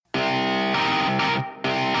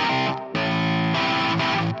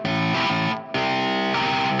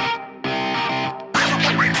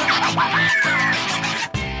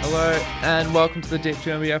And welcome to the Deep 2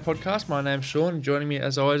 NBA podcast. My name's Sean, and joining me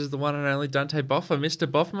as always is the one and only Dante Boffa. Mr.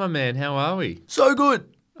 Boffa, my man, how are we? So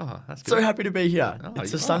good. Oh, that's good. So happy to be here. Oh,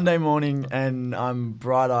 It's you a are. Sunday morning and I'm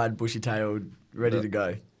bright-eyed, bushy-tailed, ready to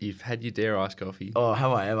go. You've had your Dare Ice coffee. Oh,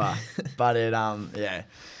 have I ever? But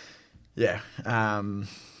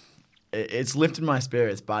it's lifted my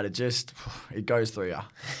spirits, but it goes through you.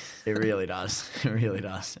 It really does. It really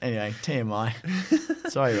does. Anyway, TMI.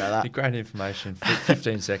 Sorry about that. Great information.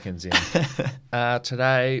 15 seconds in.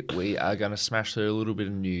 Today, we are going to smash through a little bit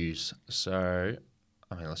of news. So,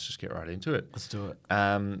 let's just get right into it. Let's do it.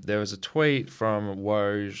 There was a tweet from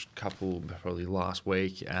Woj probably last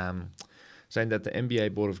week, saying that the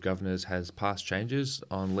NBA Board of Governors has passed changes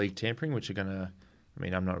on league tampering, which are going to,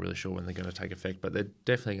 I'm not really sure when they're going to take effect, but they're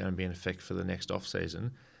definitely going to be in effect for the next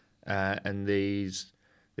off-season. And these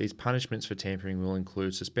punishments for tampering will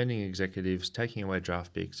include suspending executives, taking away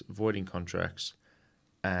draft picks, voiding contracts,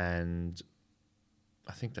 and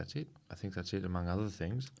I think that's it. Among other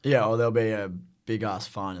things. Yeah, or there'll be a big-ass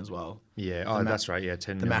fine as well. Yeah, that's right, yeah,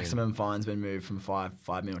 10 the million. The maximum fine's been moved from 5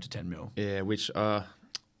 mil to 10 mil. Yeah, which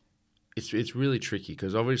it's really tricky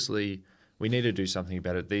because obviously we need to do something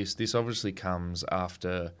about it. This obviously comes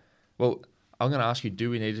after. Well, I'm going to ask you: do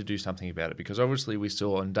we need to do something about it? Because obviously we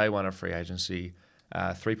saw on day one of free agency,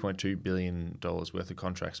 $3.2 billion worth of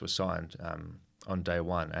contracts were signed on day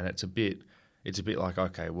one, and it's a bit like,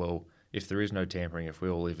 okay, well, if there is no tampering, if we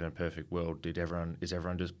all live in a perfect world, is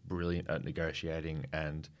everyone just brilliant at negotiating?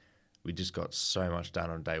 And we just got so much done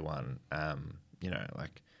on day one.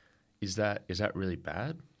 Is that really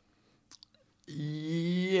bad?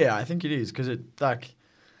 Yeah, I think it is because it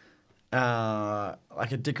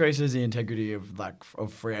it decreases the integrity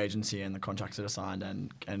of free agency and the contracts that are signed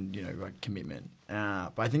and commitment.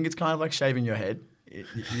 But I think it's kind of like shaving your head.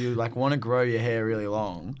 You want to grow your hair really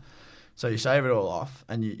long, so you shave it all off,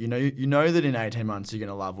 and you know that in 18 months you're going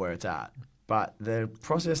to love where it's at. But the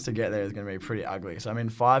process to get there is going to be pretty ugly. So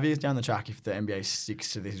 5 years down the track, if the NBA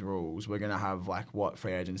sticks to these rules, we're going to have what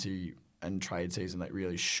free agency and trade season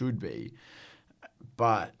really should be.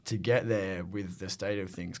 But to get there with the state of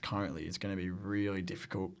things currently, it's going to be really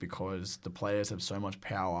difficult because the players have so much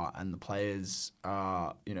power and the players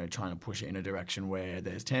are, trying to push it in a direction where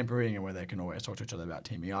there's tampering and where they can always talk to each other about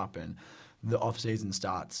teaming up. And the off-season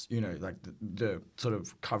starts, the sort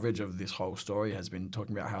of coverage of this whole story has been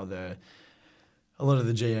talking about how a lot of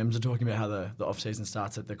the GMs are talking about how the off-season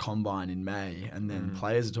starts at the Combine in May, and then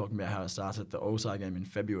players are talking about how it starts at the All-Star game in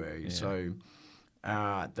February. Yeah. So...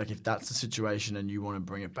 if that's the situation and you want to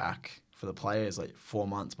bring it back for the players 4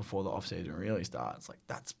 months before the off season really starts,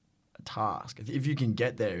 that's a task. If you can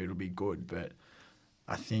get there, it'll be good. But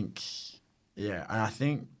I think, how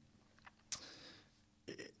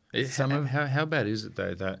bad is it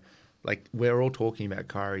though that we're all talking about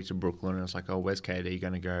Kyrie to Brooklyn and it's where's KD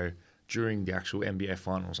going to go during the actual NBA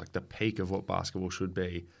finals, the peak of what basketball should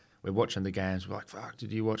be. We're watching the games. We're fuck,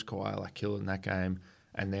 did you watch Kawhi kill it in that game?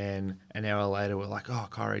 And then an hour later, we're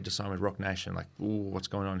Kyrie just signed with Rock Nation. Ooh, what's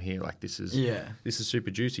going on here? This is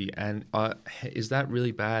super juicy. And is that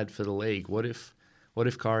really bad for the league? What if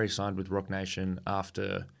Kyrie signed with Rock Nation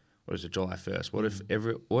after July 1st?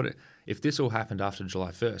 What if this all happened after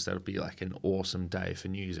July 1st? That would be an awesome day for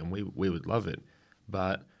news, and we would love it.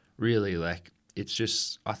 But really, it's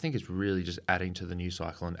just, I think it's really just adding to the news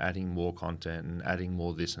cycle and adding more content and adding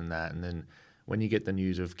more this and that, and then. When you get the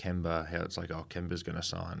news of Kemba, how it's Kemba's going to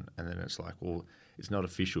sign, and then it's it's not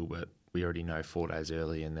official, but we already know 4 days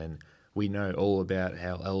early, and then we know all about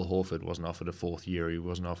how Al Horford wasn't offered a fourth year, he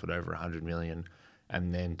wasn't offered over $100 million,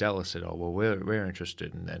 and then Dallas said, oh, well, we're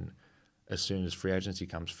interested, and then as soon as free agency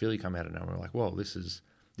comes, Philly come out and we're well, this is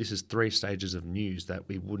 3 stages of news that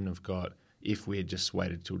we wouldn't have got if we had just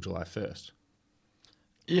waited till July 1st.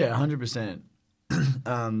 Yeah, 100%.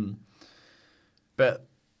 But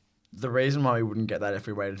the reason why we wouldn't get that if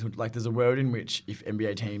we waited until, there's a world in which if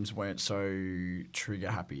NBA teams weren't so trigger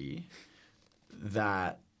happy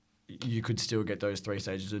that you could still get those 3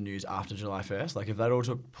 stages of news after July 1st. If that all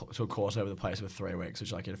took course over the place for 3 weeks,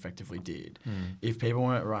 which it effectively did, if people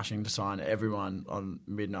weren't rushing to sign everyone on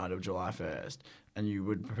midnight of July 1st and you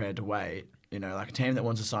were prepared to wait, a team that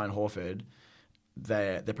wants to sign Horford,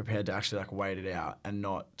 they're prepared to actually wait it out and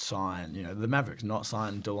not sign, the Mavericks, not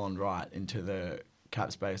sign DeLon Wright into the cap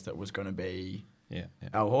space that was going to be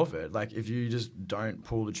Al Horford. If you just don't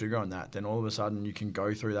pull the trigger on that, then all of a sudden you can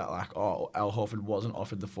go through that Al Horford wasn't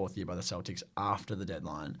offered the 4th year by the Celtics after the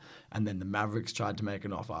deadline, and then the Mavericks tried to make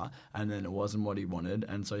an offer, and then it wasn't what he wanted,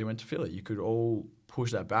 and so he went to Philly. You could all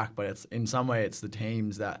push that back, but it's in some way it's the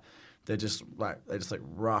teams that they just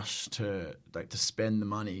rush to spend the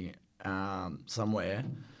money somewhere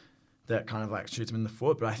that kind of like shoots him in the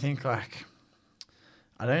foot. But I think like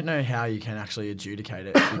I don't know how you can actually adjudicate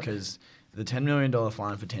it because the $10 million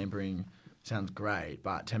fine for tampering sounds great,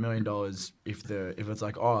 but $10 million if it's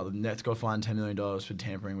like, oh, the Nets got fined $10 million for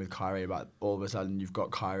tampering with Kyrie, but all of a sudden you've got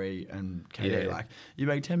Kyrie and KD, like you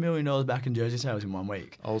make $10 million back in jersey sales in 1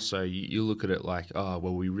 week. Also, you look at it like, oh,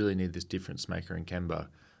 well, we really need this difference maker in Kemba,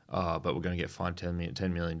 but we're going to get fined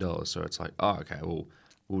 $10 million. So it's like, oh, okay, well,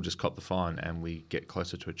 we'll just cop the fine and we get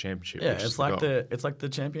closer to a championship. Yeah, it's like the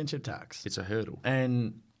championship tax. It's a hurdle.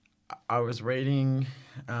 And I was reading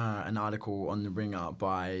an article on The Ringer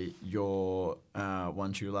by your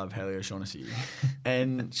one true love, Haley O'Shaughnessy,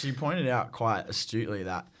 and she pointed out quite astutely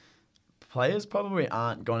that players probably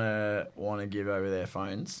aren't going to want to give over their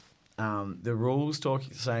phones. The rules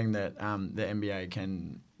saying that the NBA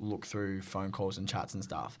can look through phone calls and chats and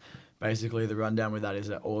stuff. Basically, the rundown with that is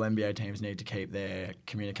that all NBA teams need to keep their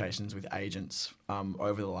communications with agents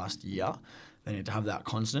over the last year. They need to have that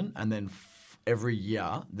constant, and then every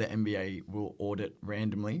year, the NBA will audit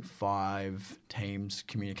randomly 5 teams'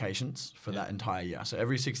 communications for that entire year. So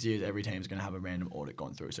every 6 years, every team's going to have a random audit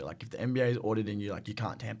gone through. So like if the NBA is auditing you, like you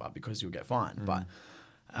can't tamper because you'll get fined. But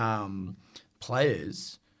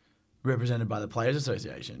players represented by the Players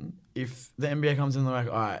Association, if the NBA comes in and they're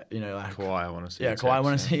like, all right, you know, like Kawhi, I want to see. Yeah, Kawhi, I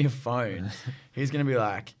want to see your phone. He's going to be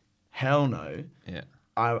like, hell no. Yeah,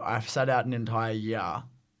 I've sat out an entire year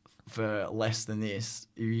for less than this.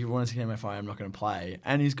 If you want to see my phone, I'm not going to play.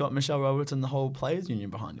 And he's got Michelle Roberts and the whole players union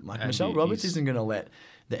behind him. Like and Michelle Roberts isn't going to let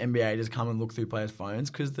the NBA just come and look through players' phones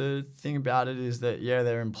because the thing about it is that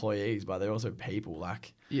they're employees, but they're also people.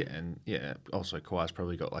 Like also Kawhi's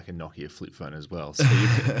probably got like a Nokia flip phone as well, so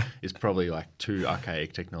it's probably like too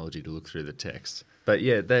archaic technology to look through the text. But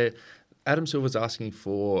Adam Silver's asking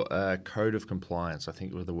for a code of compliance. I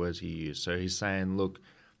think were the words he used. So he's saying, look,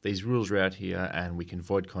 these rules are out here and we can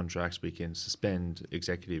void contracts, we can suspend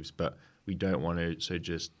executives, but we don't want to, so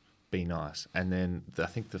just be nice. And then I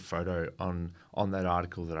think the photo on that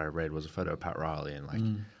article that I read was a photo of Pat Riley, and like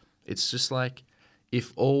it's just like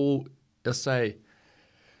if let's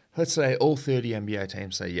say all 30 NBA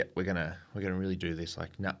teams say, yeah, we're gonna really do this, like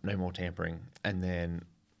no more tampering, and then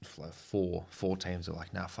four teams are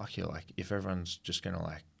like, nah, fuck you, like if everyone's just gonna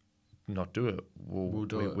like not do it,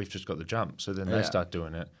 we've just got the jump. So then they start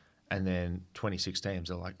doing it, and then 26 teams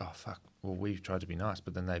are like, oh fuck, well we've tried to be nice,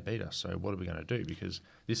 but then they beat us. So what are we going to do? Because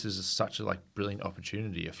this is such a like brilliant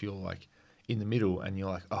opportunity. If you're like in the middle and you're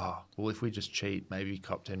like, oh well, if we just cheat, maybe we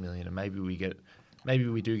cop 10 million, and maybe we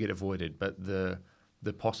do get avoided, but the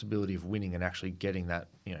possibility of winning and actually getting that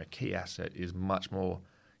key asset is much more.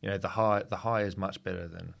 The high is much better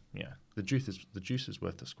than the juice is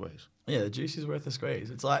worth the squeeze. Yeah, the juice is worth the squeeze.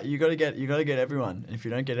 It's like you got to get everyone, and if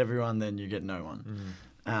you don't get everyone, then you get no one.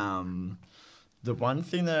 The one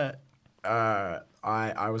thing that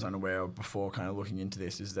I was unaware of before kind of looking into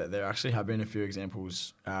this is that there actually have been a few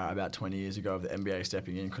examples about 20 years ago of the NBA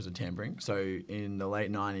stepping in because of tampering. So in the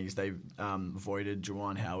late 90s, they voided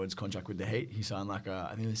Juwan Howard's contract with the Heat. He signed like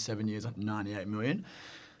I think it was 7 years, like $98 million.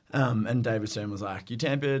 And David Stern was like, you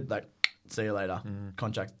tampered, like, see you later.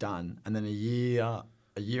 Contract done. And then a year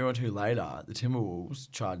or two later, the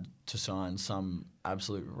Timberwolves tried to sign some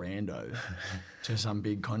absolute rando to some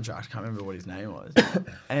big contract. Can't remember what his name was.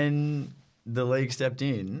 And the league stepped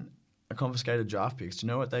in and confiscated draft picks. Do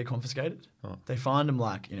you know what they confiscated? Oh. They fined them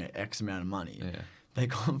like, X amount of money. Yeah. They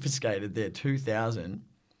confiscated their 2000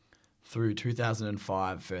 through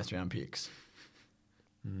 2005 first round picks.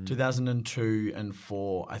 2002 and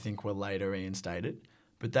 4, I think, were later reinstated.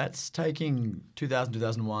 But that's taking 2000,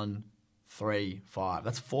 2001, 3, 5.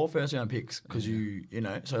 That's 4 first-round picks because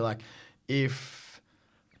So, like, if,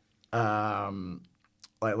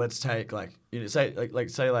 let's take, say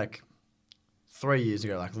 3 years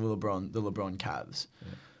ago, like the LeBron Cavs.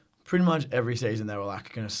 Yeah. Pretty much every season they were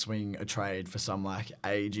like going to swing a trade for some like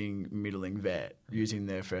aging middling vet using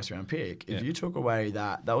their first round pick. If you took away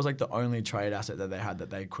that was like the only trade asset that they had that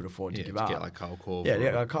they could afford to give up. Get like Kyle Korver.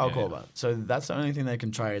 Yeah, like Kyle Korver. So that's the only thing they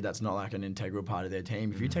can trade that's not like an integral part of their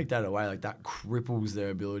team. If you take that away, like that cripples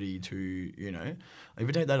their ability to, if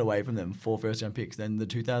you take that away from them, 4 first round picks, then the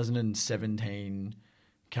 2017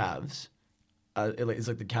 Cavs. It's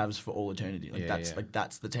like the Cavs for all eternity.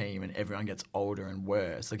 That's the team, and everyone gets older and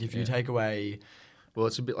worse. Like if you take away, well,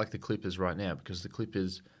 it's a bit like the Clippers right now because the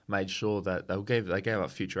Clippers made sure that they gave up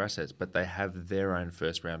future assets, but they have their own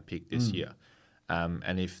first round pick this year.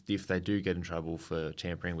 And if they do get in trouble for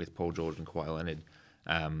tampering with Paul George and Kawhi Leonard,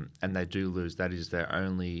 and they do lose, that is their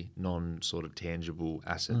only non sort of tangible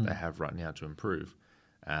asset they have right now to improve.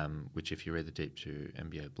 which if you read the Deep to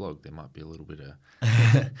NBA blog, there might be a little bit of.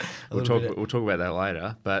 We'll talk about that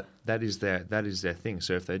later. But that is their thing.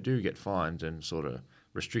 So if they do get fined and sort of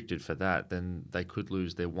restricted for that, then they could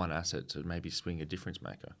lose their one asset to maybe swing a difference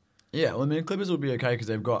maker. Yeah, well, I mean, Clippers will be okay because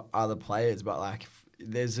they've got other players, but like,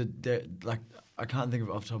 I can't think of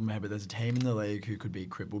it off the top of my head, but there's a team in the league who could be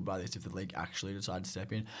crippled by this if the league actually decides to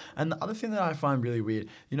step in. And the other thing that I find really weird,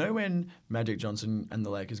 you know, when Magic Johnson and the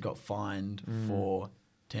Lakers got fined for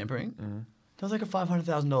tampering, that was like a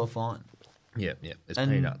 $500,000 fine. Yeah, it's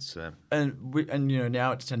peanuts. And you know,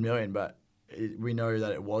 now it's $10 million, but we know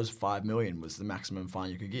that it was $5 million was the maximum fine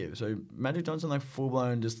you could give. So Magic Johnson, like, full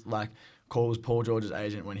blown, just like calls Paul George's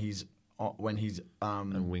agent when he's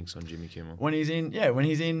and winks on Jimmy Kimmel. When he's in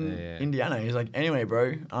Indiana, he's like, anyway,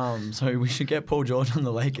 bro, so we should get Paul George on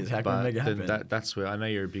the Lakers. How can we make it happen? That's where, I know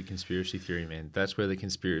you're a big conspiracy theory man. That's where the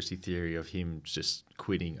conspiracy theory of him just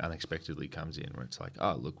quitting unexpectedly comes in, where it's like,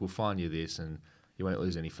 oh, look, we'll fine you this and you won't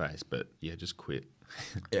lose any face, but yeah, just quit.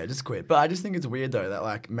 Yeah, just quit. But I just think it's weird though that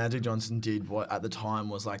like Magic Johnson did what at the time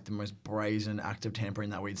was like the most brazen act of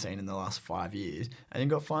tampering that we'd seen in the last 5 years, and he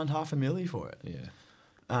got fined $500,000 for it. Yeah.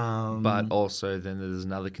 But also then there's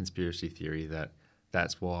another conspiracy theory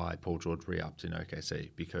that's why Paul George re-upped in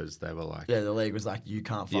OKC, because they were like... Yeah, the league was like, you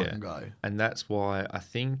can't fucking go. And that's why I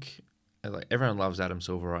think like everyone loves Adam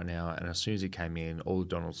Silver right now, and as soon as he came in, all the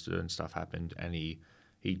Donaldson stuff happened, and he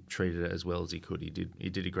treated it as well as he could. He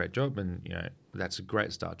did a great job, and you know that's a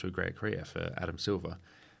great start to a great career for Adam Silver.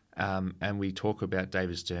 And we talk about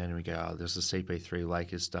David Stern, and we go, oh, there's the CP3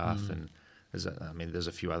 Lakers stuff, and... There's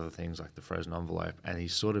a few other things like the frozen envelope, and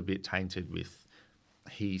he's sort of a bit tainted with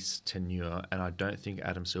his tenure, and I don't think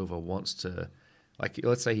Adam Silver wants to, like,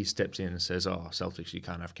 let's say he steps in and says, oh, Celtics, you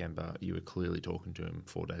can't have Kemba. You were clearly talking to him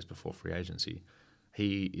 4 days before free agency.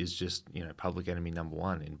 He is just, you know, public enemy number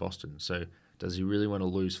one in Boston. So does he really want to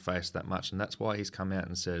lose face that much? And that's why he's come out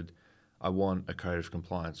and said, I want a code of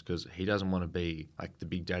compliance, because he doesn't want to be like the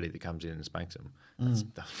big daddy that comes in and spanks him.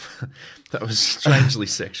 That was strangely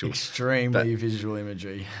sexual. Extremely visual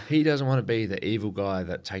imagery. He doesn't want to be the evil guy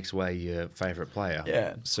that takes away your favourite player.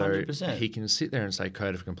 Yeah, so 100%. He can sit there and say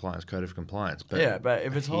code of compliance. But yeah, but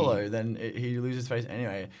if it's hollow, then he loses face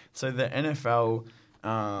anyway. So the NFL,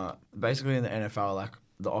 basically in the NFL, like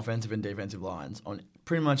the offensive and defensive lines, on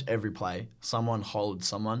pretty much every play, someone holds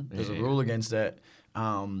someone. There's a rule against it.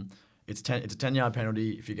 It's a 10-yard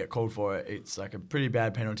penalty. If you get called for it, it's like a pretty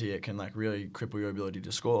bad penalty. It can like really cripple your ability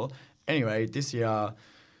to score. Anyway, this year,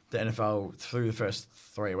 the NFL through the first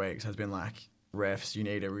 3 weeks has been like, refs, you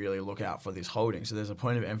need to really look out for this holding. So there's a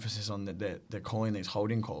point of emphasis on that they're calling these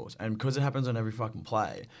holding calls, and because it happens on every fucking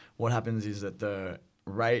play, what happens is that the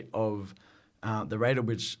rate at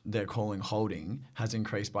which they're calling holding has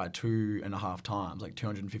increased by 2.5 times, like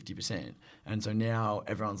 250%. And so now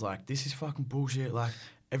everyone's like, this is fucking bullshit. Like,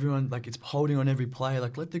 everyone, like, it's holding on every play.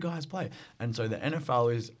 Like, let the guys play. And so the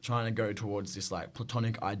NFL is trying to go towards this, like,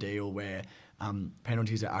 platonic ideal where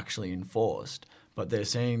penalties are actually enforced, but they're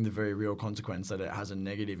seeing the very real consequence that it has a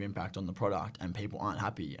negative impact on the product, and people aren't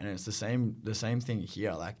happy. And it's the same thing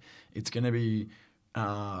here. Like, it's going to be...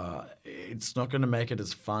 it's not going to make it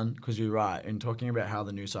as fun, because you're right. In talking about how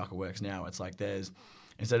the new cycle works now, it's like there's...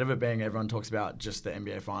 Instead of it being everyone talks about just the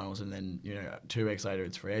NBA finals and then, you know, 2 weeks later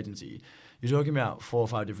it's free agency, you're talking about 4 or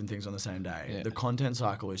 5 different things on the same day. Yeah. The content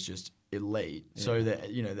cycle is just elite. Yeah. So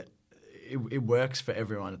that, you know, it works for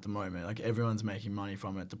everyone at the moment. Like, everyone's making money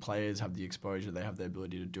from it. The players have the exposure. They have the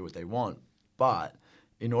ability to do what they want. But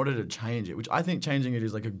in order to change it, which I think changing it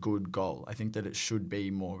is like a good goal. I think that it should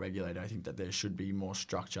be more regulated. I think that there should be more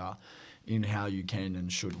structure in how you can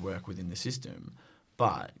and should work within the system.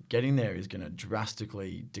 But getting there is going to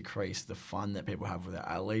drastically decrease the fun that people have with it,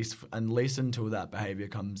 at least until that behaviour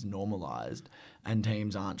comes normalised and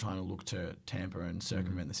teams aren't trying to look to tamper and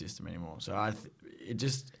circumvent the system anymore. So it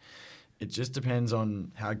just depends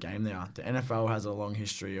on how game they are. The NFL has a long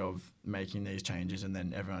history of making these changes, and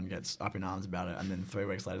then everyone gets up in arms about it, and then 3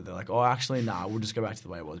 weeks later they're like, oh, actually, nah, we'll just go back to the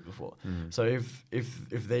way it was before. So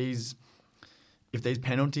if these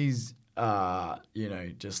penalties... you know,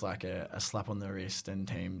 just like a slap on the wrist and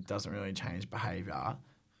team doesn't really change behaviour,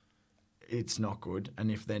 it's not good.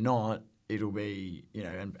 And if they're not, it'll be, you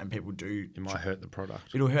know, and people do... It might hurt the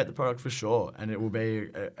product. It'll hurt the product for sure. And it will be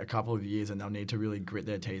a couple of years, and they'll need to really grit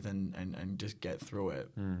their teeth and just get through it.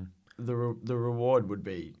 The reward would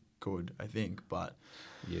be good, I think, but...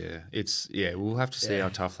 we'll have to see how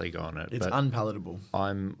tough they go on it. It's unpalatable.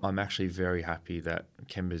 I'm actually very happy that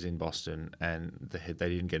Kemba's in Boston and they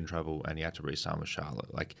didn't get in trouble and he had to re-sign with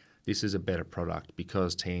Charlotte. Like, this is a better product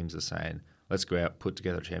because teams are saying, let's go out, put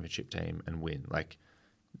together a championship team and win. Like,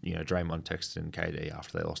 Draymond texting KD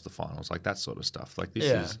after they lost the finals, like that sort of stuff. Like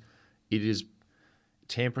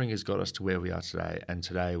tampering has got us to where we are today, and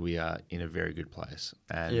today we are in a very good place.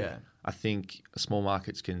 And I think small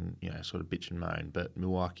markets can, sort of bitch and moan, but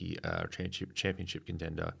Milwaukee are a championship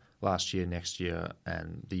contender last year, next year,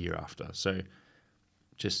 and the year after. So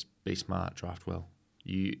just be smart, draft well.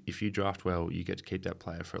 If you draft well, you get to keep that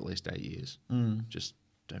player for at least 8 years. Just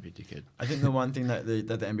don't be a dickhead. I think the one thing that the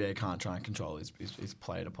NBA can't try and control is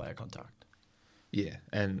player-to-player contact. Yeah,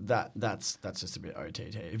 and that's just a bit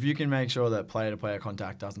OTT. If you can make sure that player-to-player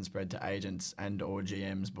contact doesn't spread to agents and or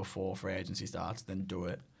GMs before free agency starts, then do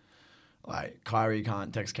it. Like Kyrie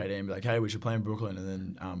can't text KD and be like, "Hey, we should play in Brooklyn," and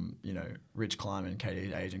then Rich Kleiman,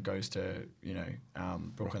 KD's agent, goes to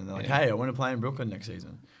Brooklyn and they're like, "Hey, I want to play in Brooklyn next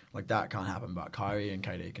season." Like that can't happen. But Kyrie and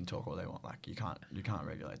KD can talk all they want. Like you can't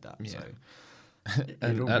regulate that. Yeah. So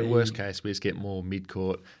and at worst case, we just get more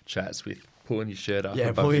mid-court chats with pulling your shirt up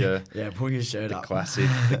above pull your shirt up.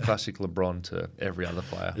 The classic LeBron to every other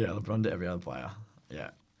player. Yeah, LeBron to every other player. Yeah.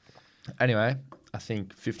 Anyway, I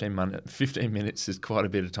think 15 minutes is quite a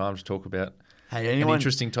bit of time to talk about an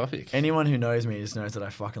interesting topic. Anyone who knows me just knows that I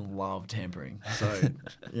fucking love tampering. So,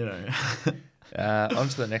 On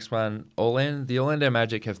to the next one. The Orlando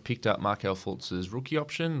Magic have picked up Markelle Fultz's rookie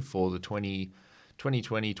option for the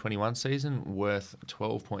 2020-21 season, worth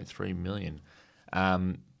 $12.3 million.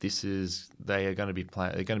 They're going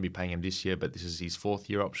to be paying him this year, but this is his fourth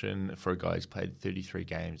year option for a guy who's played 33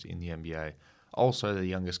 games in the NBA. Also, the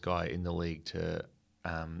youngest guy in the league to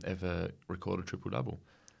ever record a triple-double.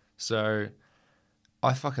 So,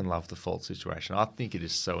 I fucking love the Fultz situation. I think it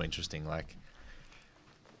is so interesting. Like,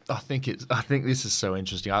 I think this is so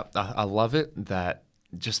interesting. I love it that.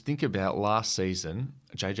 Just think about last season,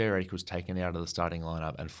 JJ Redick was taken out of the starting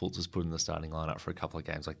lineup and Fultz was put in the starting lineup for a couple of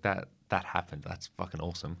games. Like that happened. That's fucking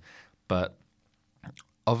awesome. But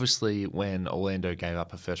obviously when Orlando gave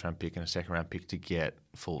up a first-round pick and a second-round pick to get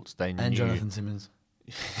Fultz, they knew... And Jonathan Simmons.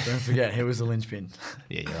 Don't forget, he was the linchpin.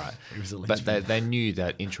 Yeah, you're right. He was the linchpin. But they knew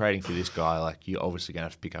that in trading for this guy, like you're obviously going to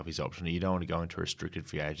have to pick up his option. You don't want to go into restricted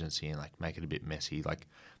free agency and like make it a bit messy. Like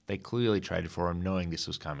they clearly traded for him knowing this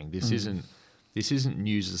was coming. This isn't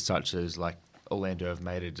news as such as like Orlando have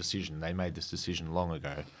made a decision. They made this decision long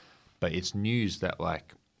ago. But it's news that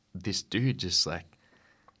like this dude just like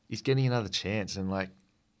he's getting another chance, and like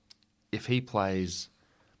if he plays,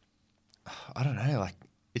 I don't know, like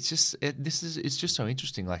it's just so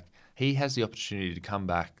interesting. Like he has the opportunity to come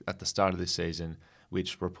back at the start of this season,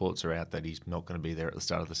 which reports are out that he's not going to be there at the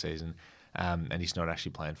start of the season. And he's not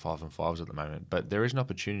actually playing 5-on-5s at the moment. But there is an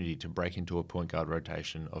opportunity to break into a point guard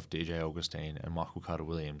rotation of DJ Augustine and Michael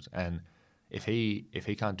Carter-Williams. And if he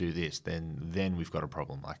can't do this, then we've got a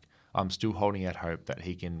problem. Like I'm still holding out hope that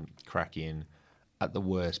he can crack in, at the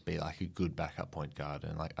worst be like a good backup point guard,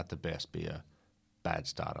 and like at the best be a bad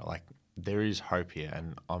starter. Like there is hope here,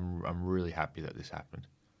 and I'm really happy that this happened.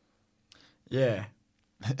 Yeah.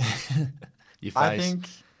 Your face. I think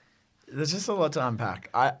there's just a lot to unpack.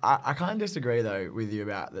 I kind of disagree, though, with you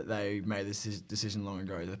about that they made this decision long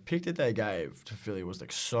ago. The pick that they gave to Philly was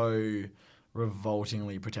like so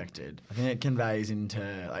revoltingly protected. I think it conveys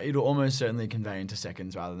into, like, it'll almost certainly convey into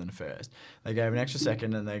seconds rather than first. They gave an extra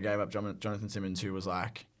second and they gave up Jonathan Simmons, who was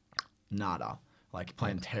like nada, like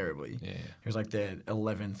playing terribly. Yeah. He was like their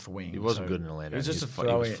 11th wing. He wasn't good in Orlando. It was just a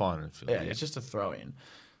throw in. He was fine in Philly. Yeah, it's just a throw in.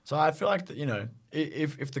 So I feel like,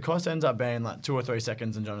 if the cost ends up being like 2 or 3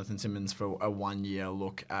 seconds and Jonathan Simmons for a 1-year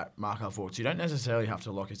look at Markelle Fultz, you don't necessarily have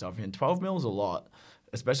to lock yourself in. 12 mil is a lot,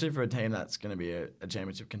 especially for a team that's going to be a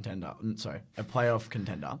championship contender. Sorry, a playoff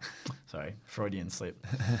contender. Sorry, Freudian slip.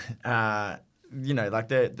 Like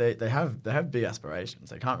they have big aspirations.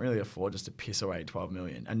 They can't really afford just to piss away $12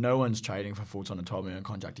 million, and no one's trading for Fultz on a $12 million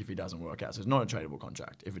contract if he doesn't work out. So it's not a tradable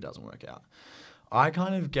contract if it doesn't work out. I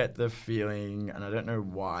kind of get the feeling, and I don't know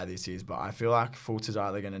why this is, but I feel like Fultz is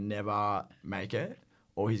either going to never make it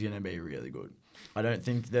or he's going to be really good. I don't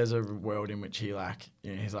think there's a world in which he's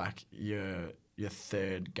like your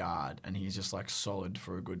third guard and he's just like solid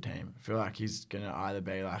for a good team. I feel like he's going to either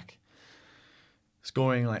be like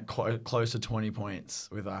scoring like close to 20 points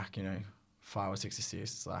with 5 or 6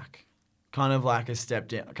 assists, like kind of like a step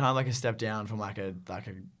down from like a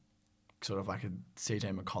sort of like a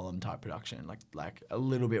CJ McCollum type production, like a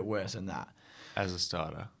little bit worse than that. As a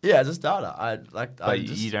starter? Yeah, as a starter.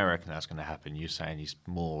 You don't reckon that's going to happen? You're saying he's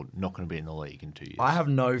more not going to be in the league in 2 years? I have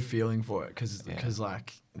no feeling for it because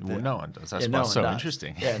no one does. That's why it's so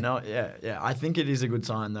interesting. Yeah. I think it is a good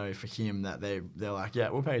sign though for him that they're like,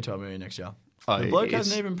 yeah, we'll pay you $12 million next year. The bloke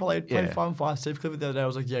hasn't even played 5-on-5. Steve Clifford the other day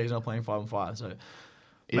was like, yeah, he's not playing 5-on-5. So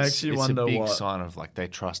makes you wonder what. It's a big sign of like they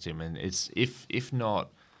trust him, and it's if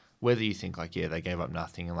not whether you think like, yeah, they gave up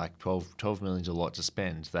nothing and like 12 million's a lot to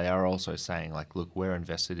spend, they are also saying like, look, we're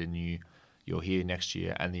invested in you. You're here next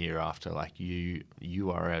year and the year after. Like you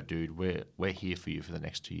are our dude. We're here for you for the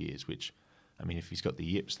next 2 years. Which, I mean, if he's got the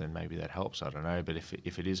yips, then maybe that helps. I don't know. But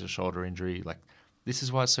if it is a shoulder injury, like this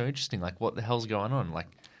is why it's so interesting. Like what the hell's going on? Like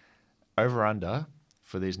over under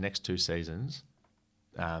for these next 2 seasons,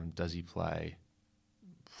 does he play?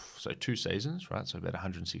 So 2 seasons, right? So about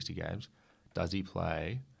 160 games. Does he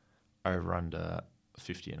play over under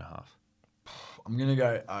 50.5? I'm gonna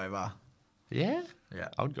go over. Yeah, Yeah.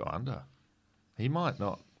 I would go under. He might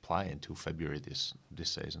not play until February this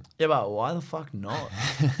season. Yeah, but why the fuck not?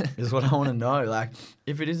 Is what I want to know. Like,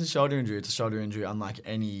 if it is a shoulder injury, it's a shoulder injury unlike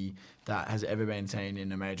any that has ever been seen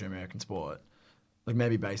in a major American sport. Like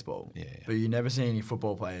maybe baseball. Yeah. But you never see any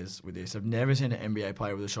football players with this. I've never seen an NBA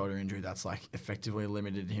player with a shoulder injury that's like effectively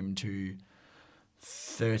limited him to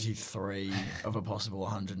 33 of a possible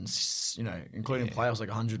 100, including playoffs, like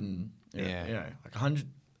 100 and, like 100,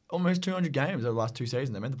 almost 200 games over the last 2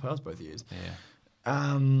 seasons. They made the playoffs both years. Yeah.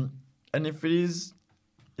 And if it is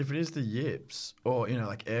the yips, or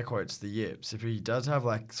like air quotes the yips, if he does have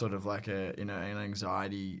like sort of like a an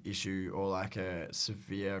anxiety issue or like a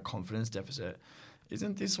severe confidence deficit,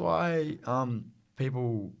 isn't this why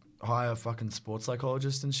people hire fucking sports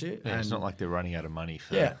psychologists and shit? Yeah, and it's not like they're running out of money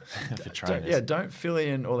for for trainers. Don't Philly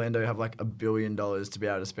and Orlando have like $1 billion to be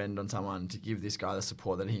able to spend on someone to give this guy the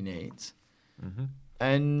support that he needs? Mm-hmm.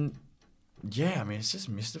 And I mean, it's just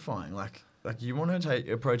mystifying. Like you want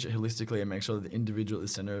to approach it holistically and make sure that the individual at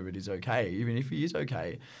the center of it is okay. Even if he is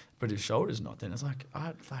okay, but his shoulder's not, then it's like,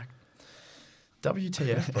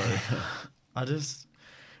 WTF, bro.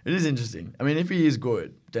 It is interesting. I mean, if he is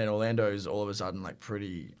good, then Orlando's all of a sudden like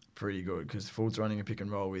pretty good, because Fultz running a pick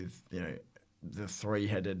and roll with the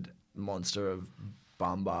 3-headed monster of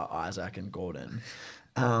Bamba, Isaac, and Gordon.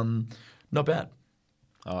 Not bad.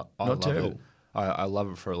 Not terrible. I love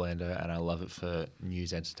it for Orlando, and I love it for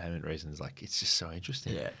news entertainment reasons. Like, it's just so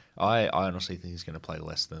interesting. Yeah. I honestly think he's going to play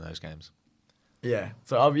less than those games. Yeah.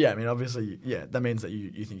 So, I mean, obviously, that means that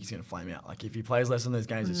you think he's going to flame out. Like, if he plays less than those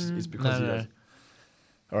games, it's because he does.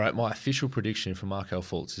 All right, my official prediction for Markelle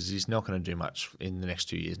Fultz is he's not going to do much in the next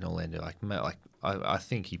 2 years in Orlando. I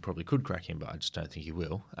think he probably could crack him, but I just don't think he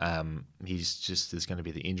will. There's going to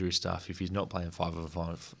be the injury stuff. If he's not playing 5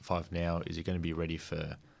 over 5 now, is he going to be ready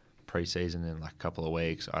for pre-season in like a couple of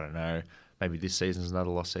weeks? I don't know. Maybe this season's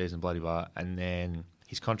another lost season, bloody blah. And then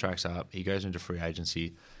his contract's up. He goes into free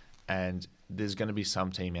agency, and there's going to be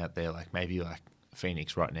some team out there, like maybe like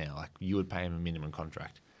Phoenix right now, like you would pay him a minimum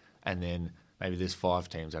contract, and then maybe there's 5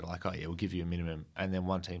 teams that are like, oh yeah, we'll give you a minimum, and then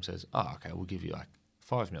one team says, oh okay, we'll give you like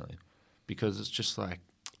 $5 million, because it's just like.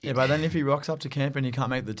 Yeah, but then if he rocks up to camp and he can't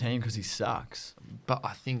make the team because he sucks. But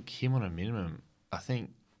I think him on a minimum,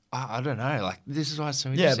 I don't know. Like, this is why it's so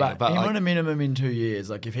interesting. Yeah, but him on a minimum in 2 years,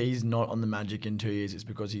 like if he's not on the Magic in 2 years, it's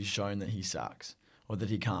because he's shown that he sucks or that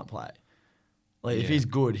he can't play. Like, if he's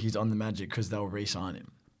good, he's on the Magic because they'll re-sign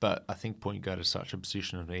him. But I think point guard is such a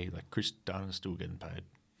position of need. Like, Chris Dunn's still getting paid.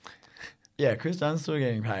 Yeah, Chris Dunn's still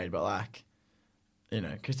getting paid, but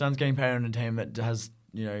Chris Dunn's getting paid on a team that has,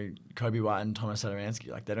 Kobe White and Thomas Satoransky.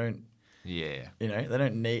 Like, they don't. Yeah. They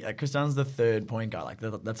don't need. Like, Chris Dunn's the third point guard. Like,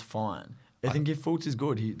 that's fine. I think if Fultz is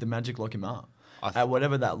good, the Magic lock him up. At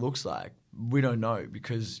whatever that looks like, we don't know,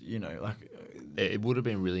 because, it would have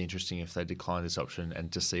been really interesting if they declined this option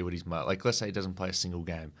and to see what his market. Like, let's say he doesn't play a single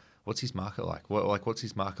game. What's his market like? What's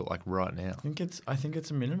his market like right now? I think it's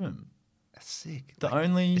a minimum. That's sick.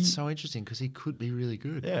 It's so interesting because he could be really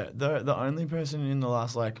good. Yeah, the only person in the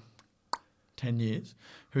last 10 years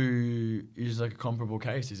who is like a comparable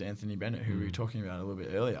case is Anthony Bennett, who we were talking about a little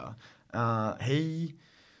bit earlier.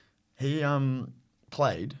 He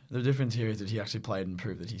played. The difference here is that he actually played and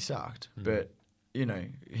proved that he sucked. But he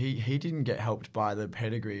didn't get helped by the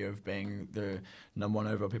pedigree of being the number one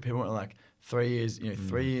overall pick. People were like 3 years.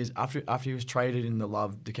 3 years after he was traded in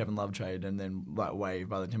the Kevin Love trade and then waived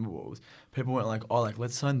by the Timberwolves. People weren't like,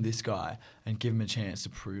 let's sign this guy and give him a chance to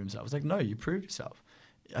prove himself. It's like, no, you proved yourself.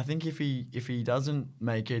 I think if he doesn't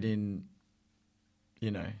make it in,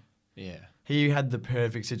 he had the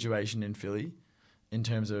perfect situation in Philly in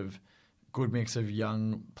terms of good mix of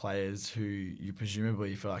young players who you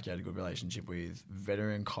presumably feel like you had a good relationship with,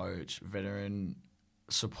 veteran coach, veteran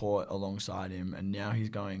support alongside him, and now he's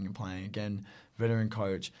going and playing again, veteran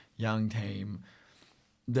coach, young team.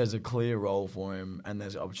 There's a clear role for him, and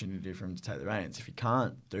there's an opportunity for him to take the reins. If he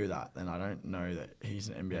can't do that, then I don't know that he's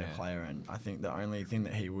an NBA player, and I think the only thing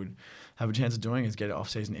that he would have a chance of doing is get an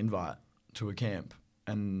off-season invite to a camp,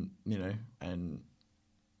 and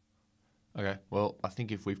Okay, well, I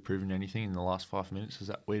think if we've proven anything in the last 5 minutes is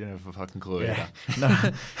that we don't have a fucking clue Yeah. either. No.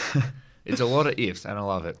 It's a lot of ifs, and I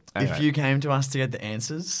love it. Anyway. If you came to us to get the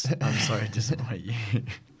answers, I'm sorry to disappoint you.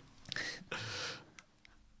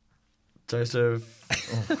 Joseph,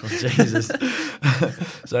 oh Jesus.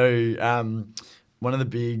 So, one of the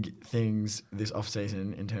big things this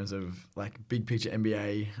offseason in terms of like big picture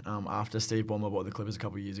NBA, after Steve Ballmer bought the Clippers a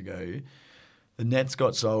couple of years ago, the Nets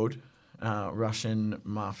got sold. Russian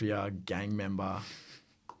mafia gang member,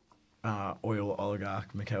 oil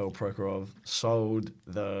oligarch Mikhail Prokhorov sold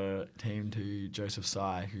the team to Joseph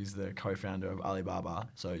Tsai, who's the co-founder of Alibaba.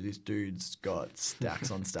 So this dude's got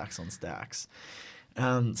stacks on stacks on stacks.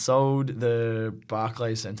 Sold the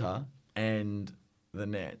Barclays Center and the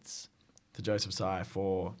Nets to Joseph Tsai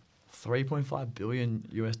for $3.5 billion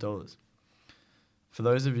US. For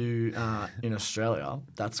those of you in Australia,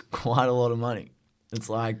 that's quite a lot of money. It's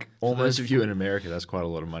like almost. For those of you in America, that's quite a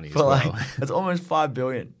lot of money as well. well. It's almost $5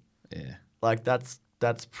 billion. Yeah. Like that's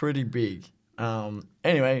pretty big.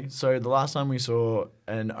 Anyway, so the last time we saw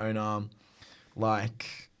an owner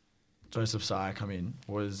like Joseph Tsai come in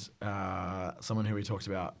was someone who we talked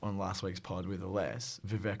about on last week's pod with Aless,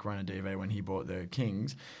 Vivek Ranadive, when he bought the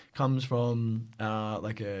Kings. Comes from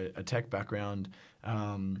like a tech background,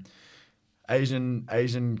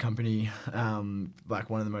 Asian company, like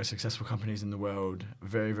one of the most successful companies in the world.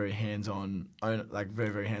 Very, very hands-on,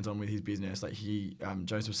 very hands-on with his business. Like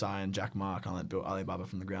Joseph Tsai and Jack Ma kind of like built Alibaba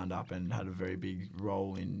from the ground up and had a very big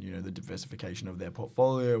role in the diversification of their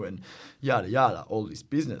portfolio and yada yada, all this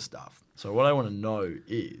business stuff. So what I want to know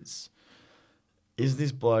is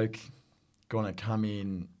this bloke gonna come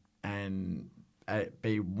in and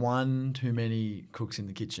be one too many cooks in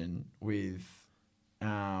the kitchen with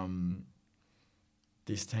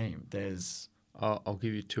this team? I'll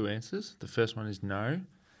give you two answers. The first one is no. And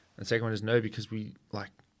the second one is no because we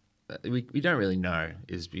don't really know,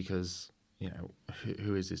 is because,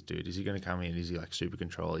 who is this dude? Is he going to come in? Is he like super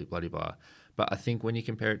controlly, bloody blah? But I think when you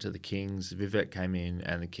compare it to the Kings, Vivek came in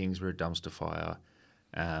and the Kings were a dumpster fire,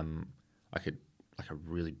 like a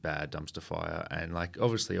really bad dumpster fire. And like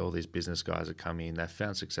obviously all these business guys that come in, they've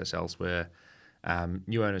found success elsewhere.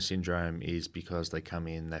 New owner syndrome is because they come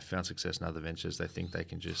in, they've found success in other ventures, they think they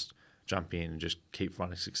can just jump in and just keep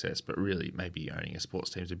finding success, but really maybe owning a sports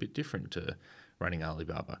team is a bit different to running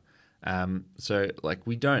Alibaba. So like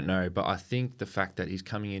we don't know, but I think the fact that he's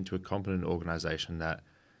coming into a competent organisation that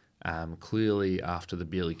clearly after the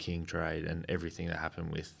Billy King trade and everything that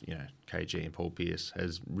happened with KG and Paul Pierce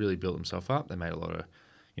has really built himself up. They made a lot of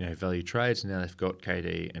value trades, and now they've got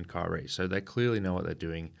KD and Kyrie, so they clearly know what they're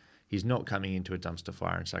doing. He's not coming into a dumpster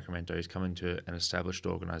fire in Sacramento. He's coming to an established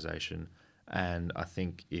organisation, and I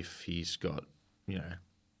think if he's got,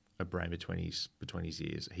 a brain between his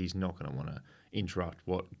ears, he's not going to want to interrupt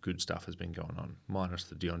what good stuff has been going on, minus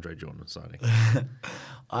the DeAndre Jordan signing.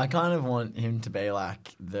 I kind of want him to be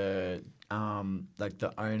like the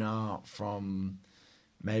owner from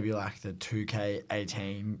maybe like the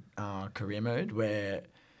 2K18 career mode, where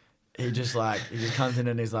he just comes in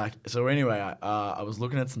and he's like, so anyway, I was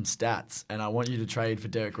looking at some stats and I want you to trade for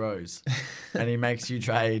Derrick Rose, and he makes you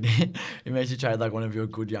trade like one of your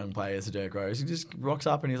good young players to Derrick Rose. He just rocks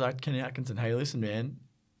up and he's like, Kenny Atkinson, hey, listen, man,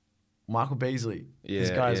 Michael Beasley, this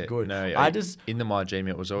guy's good. No, in the My GM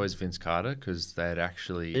it was always Vince Carter, because they had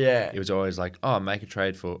actually, it was always like, make a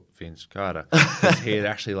trade for Vince Carter, because he had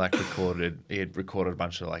actually recorded a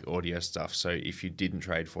bunch of like audio stuff. So if you didn't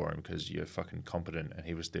trade for him because you're fucking competent and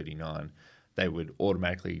he was 39, they would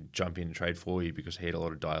automatically jump in and trade for you because he had a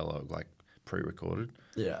lot of dialogue like pre-recorded.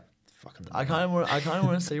 Yeah, fucking. I kind of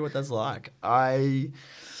want to see what that's like. I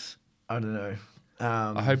don't know.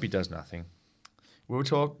 I hope he does nothing. We'll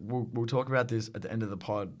talk about this at the end of the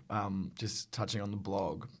pod, just touching on the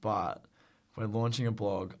blog. But we're launching a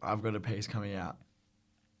blog. I've got a piece coming out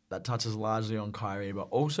that touches largely on Kyrie, but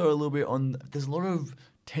also a little bit on. There's a lot of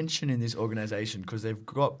tension in this organization because they've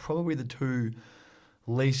got probably the two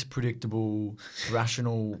least predictable,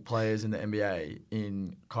 rational players in the NBA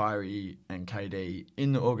in Kyrie and KD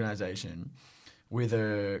in the organization, with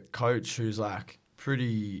a coach who's like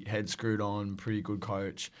pretty head screwed on, pretty good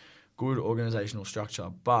coach. Good organizational structure,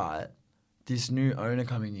 but this new owner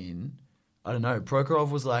coming in, I don't know. Prokhorov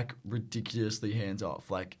was like ridiculously hands off.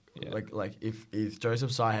 Like if Joseph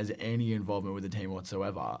Tsai has any involvement with the team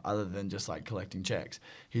whatsoever, other than just like collecting checks,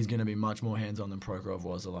 he's going to be much more hands on than Prokhorov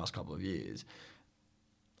was the last couple of years.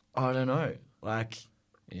 I don't know.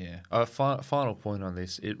 Final point on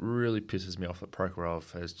this. It really pisses me off that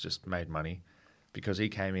Prokhorov has just made money. because he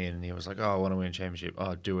came in and he was like, "Oh, I want to win a championship.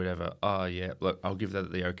 Oh, do whatever. Oh, yeah, look, I'll give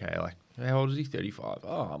that the okay." Like, how old is he? 35.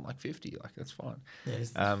 Oh, I'm like 50. Like, that's fine. Yeah,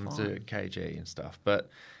 it's To fine. KG and stuff, but.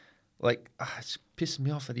 Like, it's pissing me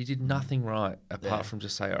off that he did nothing right apart from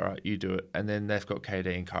just say, all right, you do it. And then they've got KD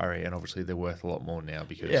and Kyrie, and obviously they're worth a lot more now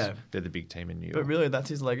because they're the big team in New York. But really, that's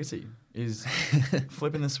his legacy, is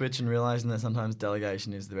flipping the switch and realising that sometimes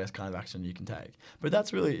delegation is the best kind of action you can take. But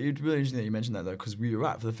it's really interesting that you mentioned that, though, because we were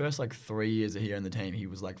right. For the first, 3 years of here in the team, he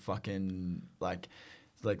was, fucking,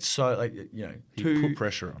 He put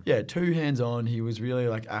pressure on. Yeah, too hands-on. He was really,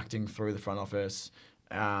 acting through the front office.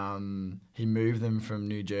 He moved them from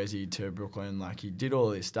New Jersey to Brooklyn. He did all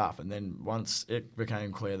this stuff, and then once it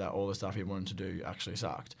became clear that all the stuff he wanted to do actually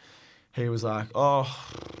sucked, he was like, "Oh,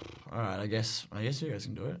 all right, I guess you guys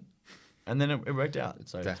can do it," and then it worked out.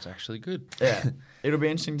 So that's actually good. Yeah, it'll be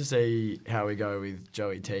interesting to see how we go with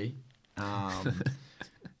Joey T.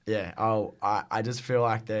 Yeah, I just feel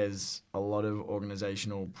like there's a lot of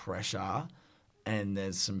organizational pressure, and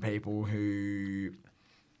there's some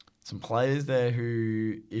players there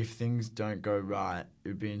who, if things don't go right, it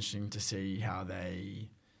would be interesting to see how they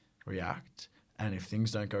react. And if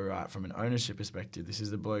things don't go right from an ownership perspective, this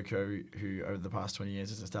is the bloke who over the past 20 years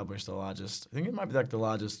has established the largest, I think it might be the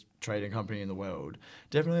largest trading company in the world,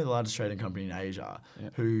 definitely the largest trading company in Asia,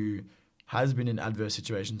 who has been in adverse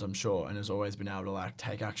situations, I'm sure, and has always been able to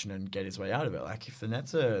take action and get his way out of it. If the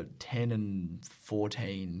Nets are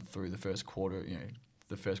 10-14 through the first quarter,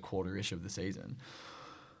 the first quarter-ish of the season,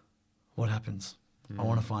 what happens? I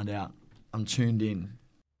want to find out. I'm tuned in.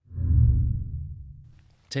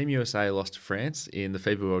 Team USA lost to France in the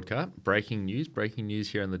FIBA World Cup. Breaking news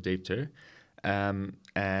here on the Deep 2.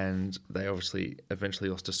 And they obviously eventually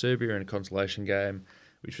lost to Serbia in a consolation game,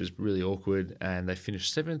 which was really awkward. And they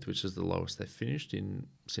finished 7th, which is the lowest they've finished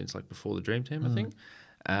since before the Dream Team, I think.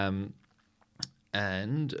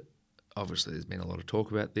 And obviously there's been a lot of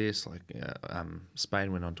talk about this.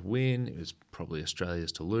 Spain went on to win. It was probably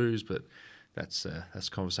Australia's to lose, but that's a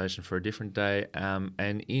conversation for a different day.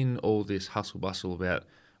 And in all this hustle bustle about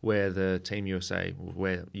where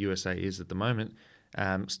USA is at the moment,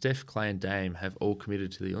 Steph, Clay, and Dame have all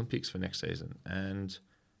committed to the Olympics for next season. And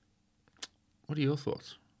what are your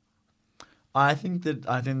thoughts? I think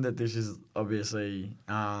that this is obviously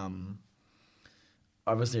a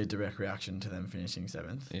direct reaction to them finishing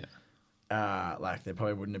 7th. Yeah. There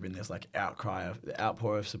probably wouldn't have been this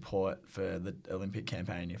outpour of support for the Olympic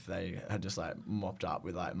campaign if they had just mopped up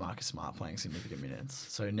with Marcus Smart playing significant minutes.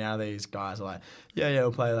 So now these guys are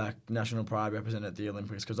we'll play national pride, represent at the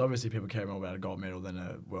Olympics, because obviously people care more about a gold medal than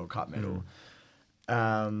a World Cup medal.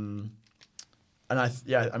 And I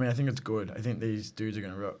think it's good. I think these dudes are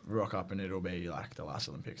going to rock up, and it'll be the last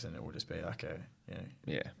Olympics, and it will just be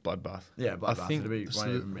bloodbath. Yeah, bloodbath. Won't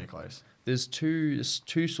even be close. There's two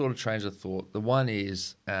sort of trains of thought. The one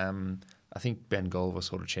is, I think Ben Golliver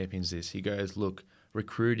sort of champions this. He goes, look,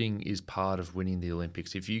 recruiting is part of winning the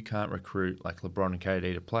Olympics. If you can't recruit LeBron and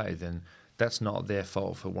KD to play, then that's not their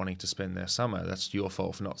fault for wanting to spend their summer. That's your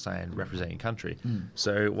fault for not saying representing country.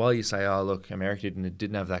 So while you say, oh, look, America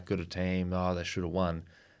didn't have that good a team, oh, they should have won,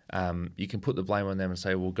 you can put the blame on them and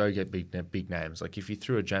say, well, go get big names. If you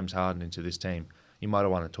threw a James Harden into this team, you might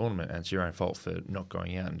have won the tournament, and it's your own fault for not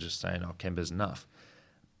going out and just saying, oh, Kemba's enough.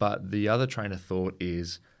 But the other train of thought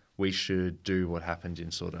is we should do what happened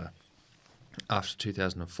in sort of after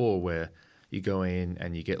 2004, where you go in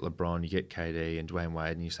and you get LeBron, you get KD and Dwayne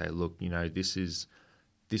Wade, and you say, look, this is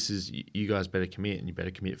you guys better commit, and you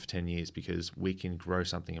better commit for 10 years because we can grow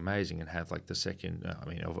something amazing and have the second.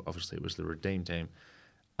 Obviously it was the Redeem team,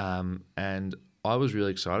 and I was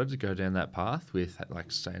really excited to go down that path with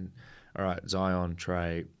saying, all right, Zion,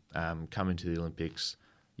 Trey, come into the Olympics.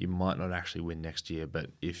 You might not actually win next year, but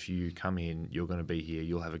if you come in, you're going to be here.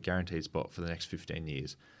 You'll have a guaranteed spot for the next 15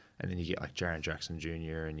 years, and then you get Jaren Jackson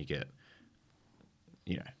Jr. and you get.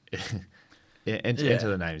 Enter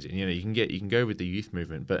the names in. You can go with the youth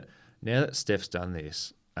movement, but now that Steph's done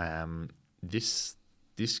this, this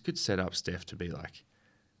could set up Steph to be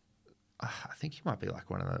I think he might be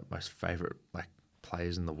one of the most favorite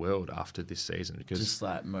players in the world after this season, because just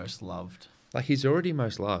most loved. He's already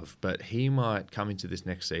most loved, but he might come into this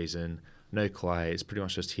next season. No Clay, it's pretty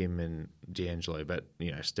much just him and D'Angelo, but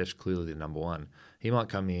Steph's clearly the number one. He might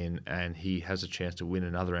come in and he has a chance to win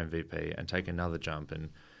another MVP and take another jump and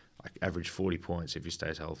average 40 points if he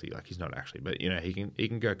stays healthy. He's not actually, but he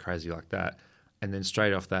can go crazy like that. And then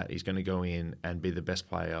straight off that, he's going to go in and be the best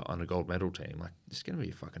player on a gold medal team. It's going to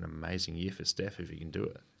be a fucking amazing year for Steph if he can do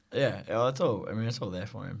it. Yeah, it's all. It's all there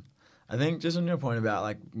for him. I think just on your point about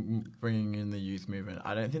like bringing in the youth movement,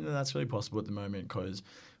 I don't think that that's really possible at the moment because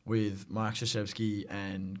with Mark Krzyzewski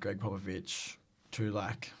and Greg Popovich, two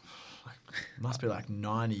must be like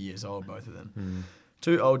 90 years old, both of them.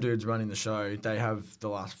 Two old dudes running the show. They have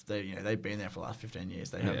they've been there for the last 15 years.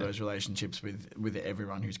 They have those relationships with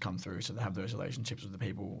everyone who's come through. So they have those relationships with the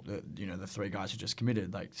people that, the three guys who just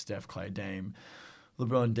committed, like Steph, Clay, Dame,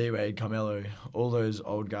 LeBron, D-Wade, Carmelo, all those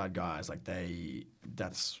old guard guys. Like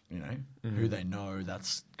that's who they know.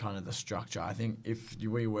 That's kind of the structure. I think if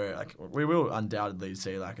we will undoubtedly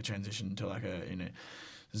see like a transition to like a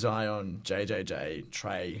Zion, JJJ,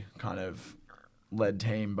 Trey kind of led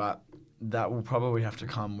team, but that will probably have to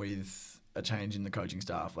come with a change in the coaching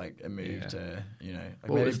staff, like a move to,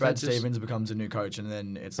 maybe Brad Stevens becomes a new coach and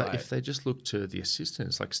then it's like... if they just look to the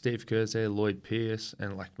assistants, like Steve Kerr's there, Lloyd Pierce,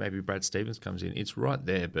 and like maybe Brad Stevens comes in, it's right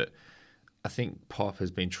there, but I think Pop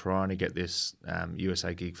has been trying to get this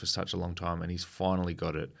USA gig for such a long time and he's finally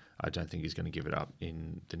got it. I don't think he's going to give it up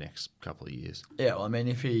in the next couple of years. Yeah, well, I mean,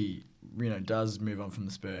 if he, does move on from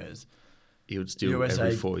the Spurs... He would still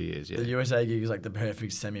every 4 years, The USA gig is like the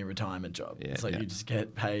perfect semi-retirement job. Yeah, it's like you just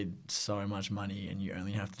get paid so much money and you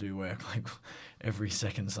only have to do work like every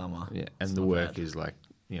second summer. Yeah, and the work is like,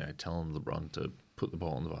 telling LeBron to put the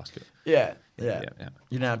ball in the basket. Yeah. You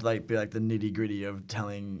don't have to like be like the nitty-gritty of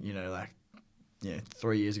telling,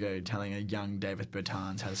 3 years ago, telling a young Davis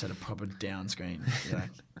Bertans how to set a proper down screen.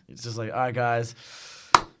 It's just like, all right, guys,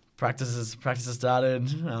 practice has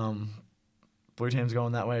started. Blue team's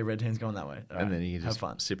going that way, red team's going that way. All and right, then you have just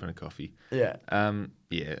fun. sipping a coffee. Yeah.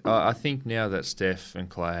 I think now that Steph and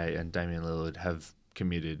Clay and Damian Lillard have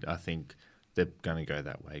committed, I think they're going to go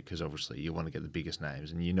that way because obviously you want to get the biggest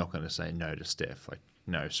names and you're not going to say no to Steph. Like,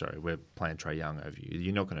 no, sorry, we're playing Trae Young over you.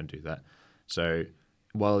 You're not going to do that. So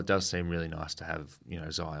while it does seem really nice to have,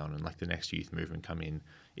 Zion and like the next youth movement come in,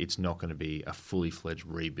 it's not going to be a fully fledged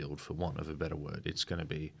rebuild for want of a better word. It's going to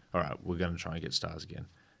be, all right, we're going to try and get stars again.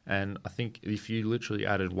 And I think if you literally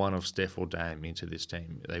added one of Steph or Dame into this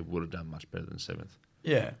team, they would have done much better than seventh.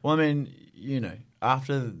 Yeah. Well, I mean,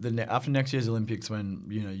 after next year's Olympics, when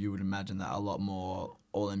you would imagine that a lot more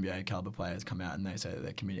All NBA caliber players come out and they say that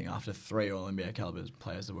they're committing after 3 All NBA caliber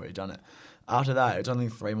players have already done it. After that, it's only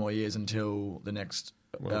 3 more years until the next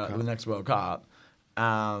World Cup.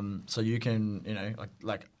 So you can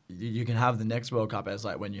you can have the next World Cup as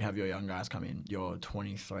like when you have your young guys come in, your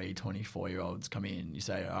 23, 24-year-olds come in. You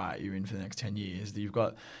say, all right, you're in for the next 10 years. You've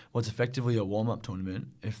got what's effectively a warm-up tournament.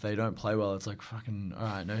 If they don't play well, it's like fucking, all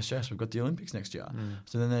right, no stress. We've got the Olympics next year.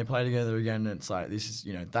 So then they play together again, and it's like this is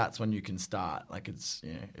that's when you can start. Like it's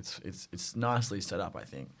it's nicely set up, I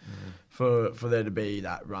think, for there to be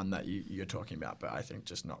that run that you're talking about. But I think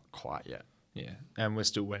just not quite yet. Yeah, and we're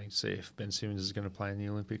still waiting to see if Ben Simmons is going to play in the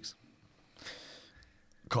Olympics.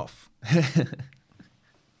 Cough.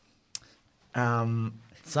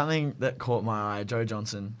 Something that caught my eye, Joe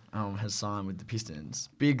Johnson has signed with the Pistons.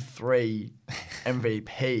 Big 3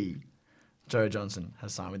 MVP Joe Johnson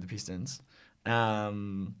has signed with the Pistons.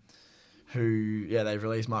 They've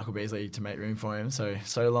released Michael Beasley to make room for him. So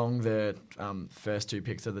long the first 2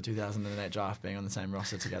 picks of the 2008 draft being on the same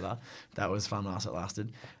roster together. That was fun whilst it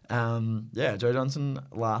lasted. Joe Johnson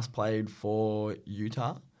last played for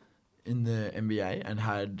Utah in the NBA and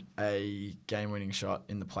had a game-winning shot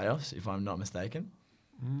in the playoffs, if I'm not mistaken.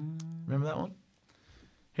 Remember that one?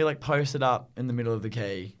 He posted up in the middle of the key.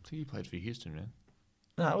 I think he played for Houston, man.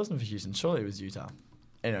 No, it wasn't for Houston. Surely it was Utah.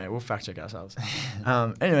 Anyway, we'll fact-check ourselves.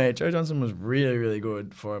 Anyway, Joe Johnson was really, really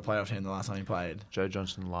good for a playoff team the last time he played. Joe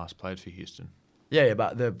Johnson last played for Houston. Yeah,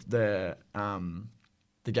 but the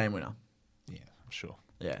game winner. Yeah, I'm sure.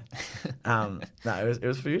 Yeah. It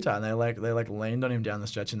was for Utah, and they leaned on him down the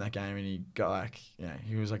stretch in that game, and he got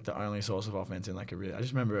he was the only source of offense in I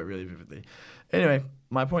just remember it really vividly. Anyway,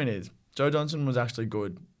 my point is Joe Johnson was actually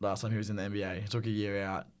good last time he was in the NBA. He took a year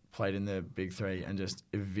out, played in the Big 3, and just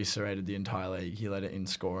eviscerated the entire league. He led it in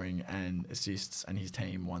scoring and assists, and his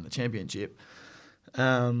team won the championship.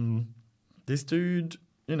 This dude,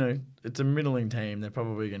 it's a middling team. They're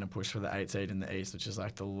probably going to push for the 8 seed in the East, which is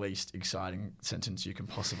the least exciting sentence you can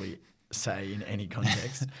possibly say in any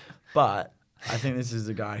context. But I think this is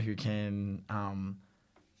a guy who can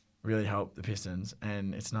really help the Pistons,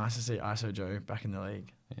 and it's nice to see ISO Joe back in the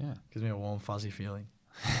league. Yeah. Gives me a warm, fuzzy feeling.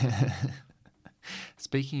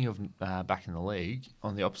 Speaking of back in the league,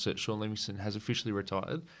 on the opposite, Sean Livingston has officially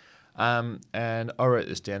retired. And I wrote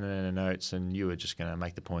this down in our notes, and you were just going to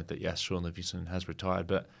make the point that, yes, Sean Livingston has retired.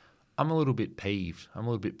 But I'm a little bit peeved. I'm a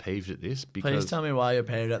little bit peeved at this because Please tell me why you're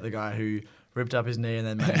peeved at the guy who ripped up his knee and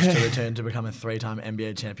then managed to return to become a 3-time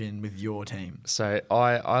NBA champion with your team. So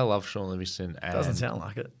I love Sean Livingston. And Doesn't sound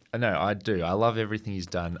like it. No, I do. I love everything he's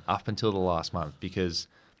done up until the last month because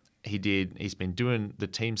he's been doing the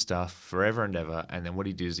team stuff forever and ever. And then what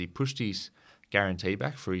he did is he pushed his guarantee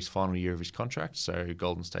back for his final year of his contract. So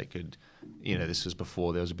Golden State could, this was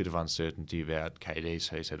before there was a bit of uncertainty about KD.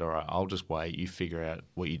 So he said, all right, I'll just wait. You figure out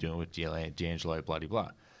what you're doing with D'Angelo, bloody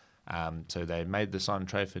blah. So they made the sign and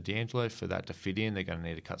trade for D'Angelo. For that to fit in, they're going to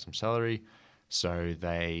need to cut some salary. So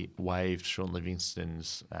they waived Sean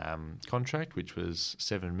Livingston's contract, which was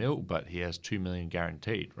 $7 million, but he has $2 million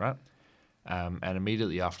guaranteed, right? And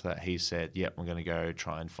immediately after that, he said, yep, I'm going to go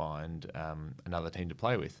try and find another team to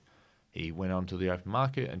play with. He went on to the open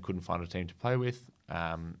market and couldn't find a team to play with,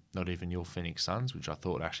 not even your Phoenix Suns, which I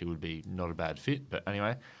thought actually would be not a bad fit. But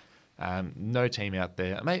anyway, no team out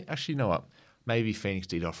there. Actually, you know what? Maybe Phoenix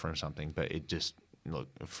did offer him something, but it just, look,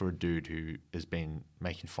 for a dude who has been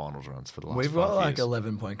making finals runs for the last 5 years. We've got like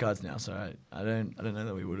 11 point guards now, so I don't know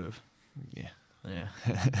that we would have. Yeah.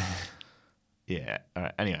 Yeah. All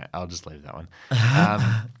right. Anyway, I'll just leave that one.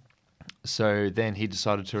 So then he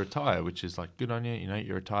decided to retire, which is like, good on you.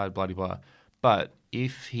 You're retired, blah, blah, blah. But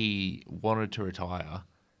if he wanted to retire,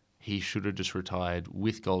 he should have just retired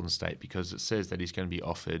with Golden State because it says that he's going to be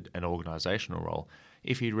offered an organizational role.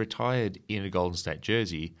 If he retired in a Golden State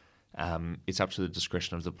jersey, it's up to the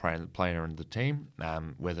discretion of the player and the team,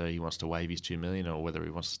 whether he wants to waive his $2 million or whether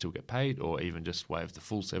he wants to still get paid or even just waive the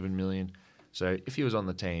full $7 million. So if he was on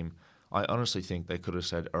the team, I honestly think they could have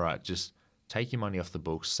said, all right, just take your money off the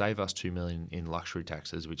books, save us $2 million in luxury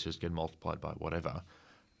taxes, which is get multiplied by whatever,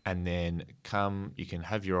 and then you can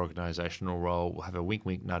have your organizational role, we'll have a wink,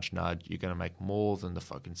 wink, nudge, nudge. You're going to make more than the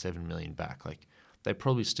fucking $7 million back. Like, they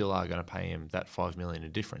probably still are going to pay him that $5 million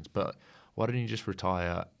in difference. But why don't you just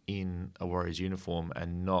retire in a Warriors uniform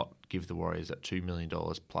and not give the Warriors that $2 million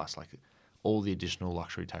plus like all the additional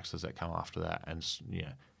luxury taxes that come after that, and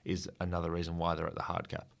is another reason why they're at the hard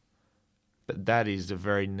cap. But that is a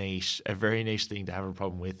very niche thing to have a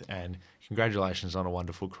problem with. And congratulations on a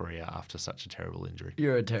wonderful career after such a terrible injury.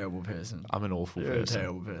 You're a terrible person. I'm an awful person. You're a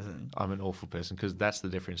terrible person. I'm an awful person because that's the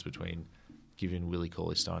difference between giving Willie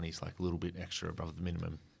Cauley-Stein his like a little bit extra above the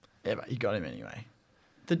minimum. Yeah, but you got him anyway.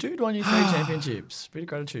 The dude won you 3 championships. Bit of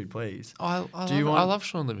gratitude, please. I love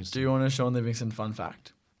Sean Livingston. Do you want a Sean Livingston fun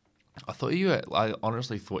fact? I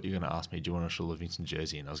honestly thought you were going to ask me, do you want a Sean Livingston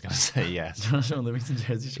jersey? And I was going to say yes. Do you want a Sean Livingston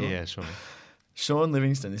jersey, Sean? Yeah, sure. Sean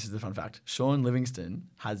Livingston, this is the fun fact. Sean Livingston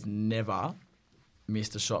has never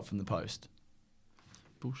missed a shot from the post.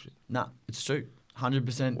 Bullshit. Nah, it's true.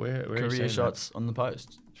 100% where career shots on the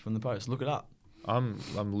post, from the post. Look it up. I'm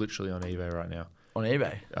literally on eBay right now. On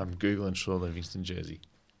eBay? I'm Googling Sean Livingston jersey.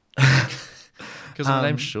 Because my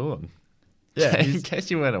name's Sean. Yeah, in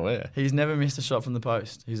case you weren't aware. He's never missed a shot from the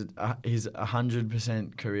post. He's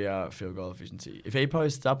 100% career field goal efficiency. If he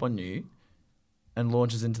posts up on you and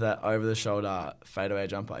launches into that over-the-shoulder fadeaway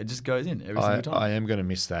jumper, it just goes in every single time. I am going to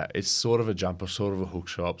miss that. It's sort of a jumper, sort of a hook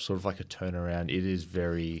shot, sort of like a turnaround. It is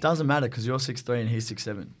very... Doesn't matter because you're 6'3" and he's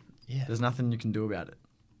 6'7". Yeah. There's nothing you can do about it.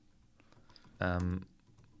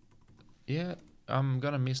 Yeah, I'm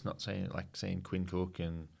going to miss not seeing Quinn Cook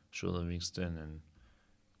and Sean Livingston and...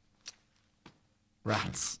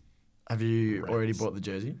 Rats. Have you already bought the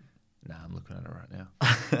jersey? Nah, I'm looking at it right now.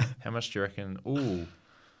 How much do you reckon? Ooh.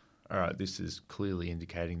 All right, this is clearly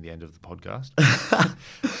indicating the end of the podcast.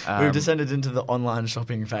 We've descended into the online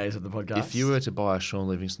shopping phase of the podcast. If you were to buy a Sean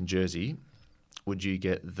Livingston jersey, would you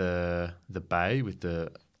get the bay with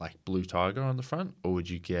the like blue tiger on the front, or would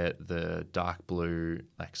you get the dark blue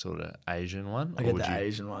like sort of Asian one? I get the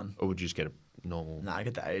Asian one. Or would you just get a normal? Nah, I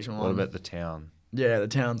get the Asian one. What about the town? Yeah, the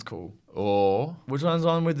town's cool. Or which one's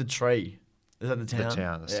on with the tree? Is that the town? The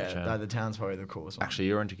town. That's the town. No, the town's probably the coolest one. Actually,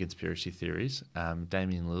 you're into conspiracy theories.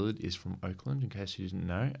 Damian Lillard is from Oakland, in case you didn't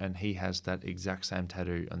know, and he has that exact same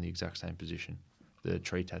tattoo on the exact same position, the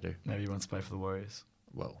tree tattoo. Maybe he wants to play for the Warriors.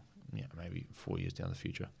 Well, yeah, maybe 4 years down the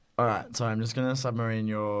future. All right, so I'm just going to submarine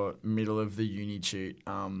your middle of the uni shoot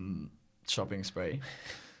shopping spree.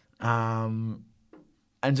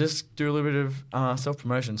 And just do a little bit of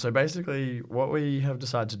self-promotion. So basically what we have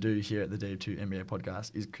decided to do here at the Deep 2 NBA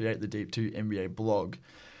podcast is create the Deep 2 NBA blog,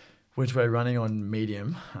 which we're running on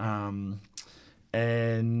Medium.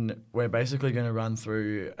 And we're basically going to run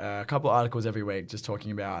through a couple of articles every week just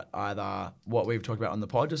talking about either what we've talked about on the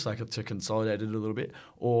pod, just like to consolidate it a little bit,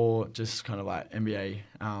 or just kind of like NBA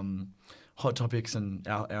hot topics and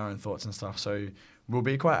our own thoughts and stuff. So we'll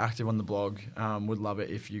be quite active on the blog. Would love it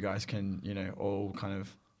if you guys can, all kind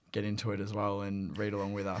of get into it as well and read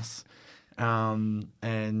along with us.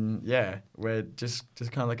 And yeah, we're just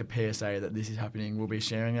kind of like a PSA that this is happening. We'll be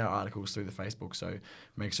sharing our articles through the Facebook, so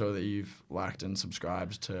make sure that you've liked and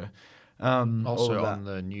subscribed to all Also of that. on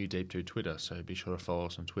the new Deep 2 Twitter, so be sure to follow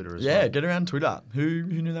us on Twitter as well. Yeah, get around Twitter. Who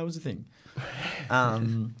knew that was a thing?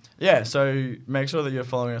 Yeah, so make sure that you're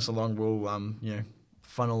following us along. We'll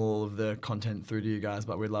funnel all of the content through to you guys,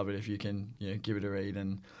 but we'd love it if you can give it a read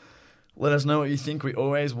and let us know what you think. We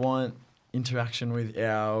always want interaction with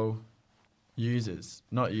our listeners.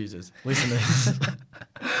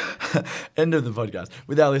 End of the podcast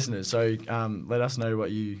with our listeners. So let us know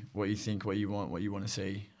what you think, what you want to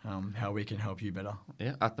see, how we can help you better.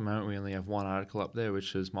 Yeah, at the moment we only have one article up there,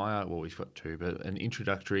 which is my well, we've got two, but an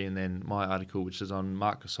introductory and then my article, which is on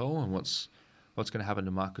Mark Gasol and what's going to happen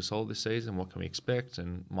to Mark Gasol this season, what can we expect,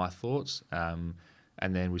 and my thoughts.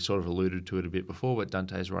 And then we sort of alluded to it a bit before, but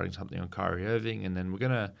Dante's writing something on Kyrie Irving, and then we're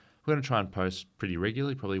gonna try and post pretty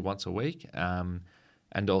regularly, probably once a week.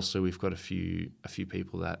 And also we've got a few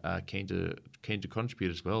people that are keen to contribute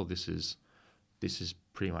as well. This is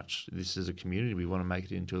pretty much a community. We want to make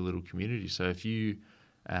it into a little community. So if you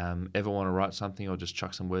ever want to write something or just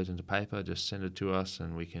chuck some words into paper, just send it to us,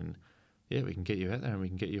 and we can get you out there and we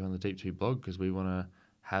can get you on the Deep 2 blog, because we want to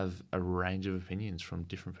have a range of opinions from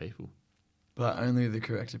different people. But only the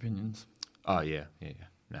correct opinions. Oh yeah.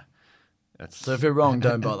 No. So if you're wrong,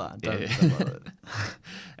 don't bother. Don't bother.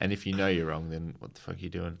 And if you know you're wrong, then what the fuck are you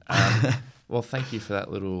doing? Well, thank you for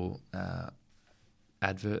that little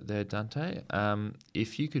advert there, Dante.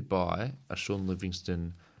 If you could buy a Sean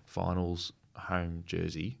Livingston Finals home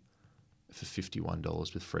jersey for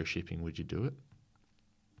 $51 with free shipping, would you do it?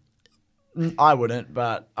 I wouldn't,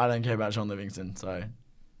 but I don't care about Sean Livingston, so...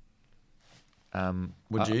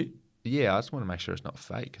 would you? Yeah, I just want to make sure it's not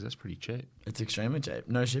fake, because that's pretty cheap. It's extremely cheap.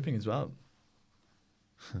 No shipping as well.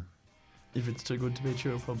 If it's too good to be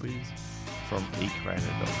true, it probably is. From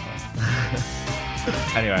ecraner.com.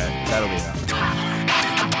 Anyway, that'll be enough.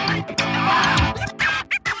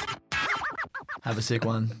 Have a sick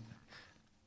one.